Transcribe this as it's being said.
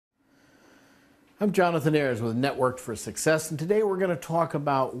I'm Jonathan Ayers with Networked for Success, and today we're going to talk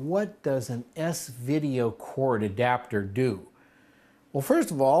about what does an S-Video cord adapter do. Well,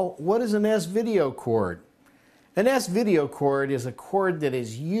 first of all, what is an S-Video cord? An S-Video cord is a cord that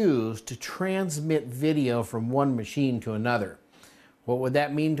is used to transmit video from one machine to another. What would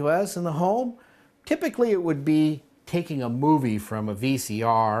that mean to us in the home? Typically it would be taking a movie from a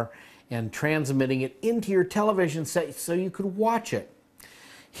VCR and transmitting it into your television set so you could watch it.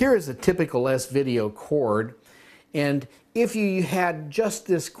 Here is a typical S-Video cord, and if you had just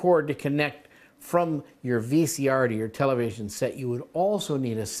this cord to connect from your VCR to your television set, you would also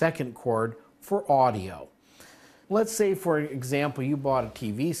need a second cord for audio. Let's say, for example, you bought a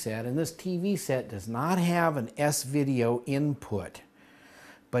TV set, and this TV set does not have an S-Video input,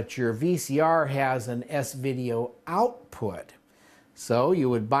 but your VCR has an S-Video output. So you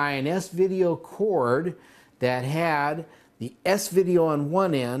would buy an S-Video cord that had the S-Video on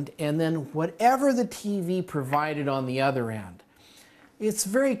one end, and then whatever the TV provided on the other end. It's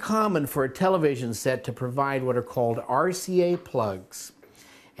very common for a television set to provide what are called RCA plugs,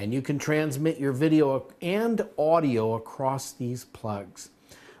 and you can transmit your video and audio across these plugs.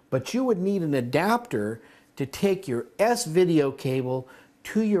 But you would need an adapter to take your S-Video cable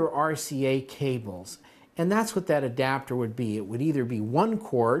to your RCA cables, and that's what that adapter would be. It would either be one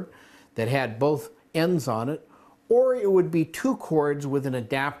cord that had both ends on it, or it would be two cords with an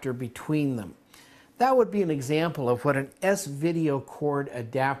adapter between them. That would be an example of what an S-Video cord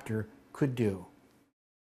adapter could do.